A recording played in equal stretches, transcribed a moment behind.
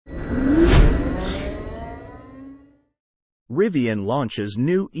Rivian launches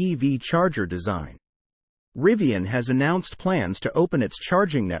new EV charger design. Rivian has announced plans to open its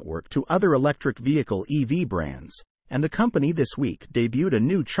charging network to other electric vehicle EV brands, and the company this week debuted a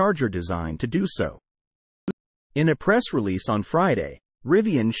new charger design to do so. In a press release on Friday,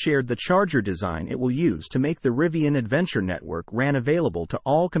 Rivian shared the charger design it will use to make the Rivian Adventure Network RAN available to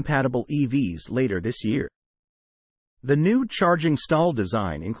all compatible EVs later this year. The new charging stall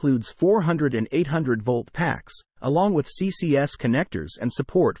design includes 400 and 800-volt packs, along with CCS connectors and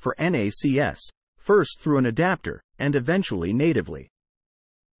support for NACS, first through an adapter, and eventually natively.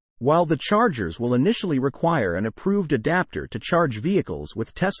 While the chargers will initially require an approved adapter to charge vehicles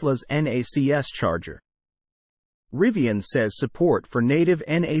with Tesla's NACS charger, Rivian says support for native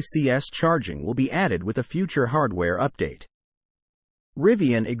NACS charging will be added with a future hardware update.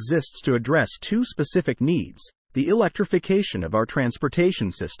 Rivian exists to address two specific needs: the electrification of our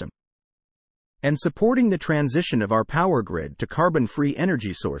transportation system and supporting the transition of our power grid to carbon-free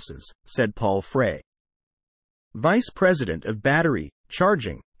energy sources, said Paul Frey, Vice President of Battery,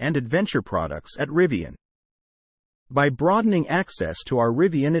 Charging, and Adventure Products at Rivian. By broadening access to our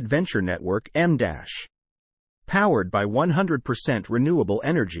Rivian Adventure Network powered by 100% renewable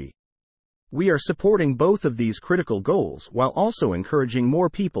energy, we are supporting both of these critical goals while also encouraging more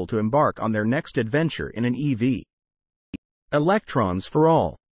people to embark on their next adventure in an EV. Electrons for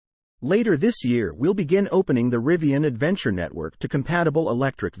all. Later this year, we'll begin opening the Rivian Adventure Network to compatible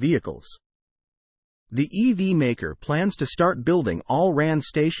electric vehicles. The EV maker plans to start building all RAN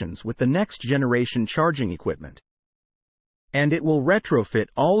stations with the next-generation charging equipment, and it will retrofit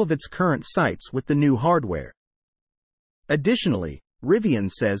all of its current sites with the new hardware. Additionally, Rivian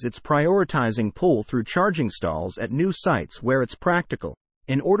says it's prioritizing pull-through charging stalls at new sites where it's practical,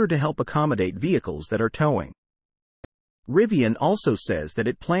 in order to help accommodate vehicles that are towing. Rivian also says that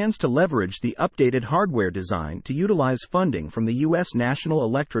it plans to leverage the updated hardware design to utilize funding from the U.S. National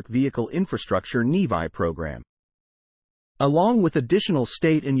Electric Vehicle Infrastructure (NEVI) program, along with additional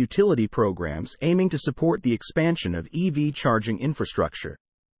state and utility programs aiming to support the expansion of EV charging infrastructure.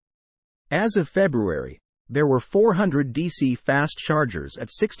 As of February, there were 400 DC fast chargers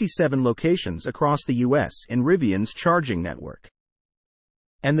at 67 locations across the U.S. in Rivian's charging network.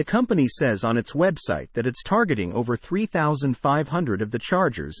 And the company says on its website that it's targeting over 3,500 of the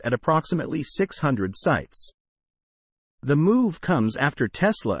chargers at approximately 600 sites. The move comes after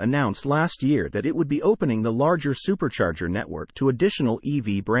Tesla announced last year that it would be opening the larger supercharger network to additional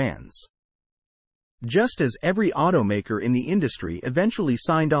EV brands, just as every automaker in the industry eventually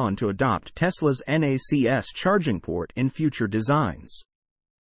signed on to adopt Tesla's NACS charging port in future designs.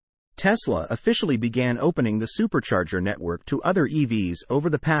 Tesla officially began opening the supercharger network to other EVs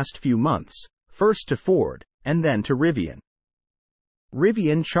over the past few months, first to Ford, and then to Rivian.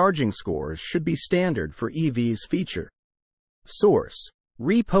 Rivian charging scores should be standard for EVs feature. Source: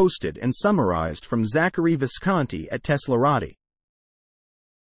 reposted and summarized from Zachary Visconti at teslarati.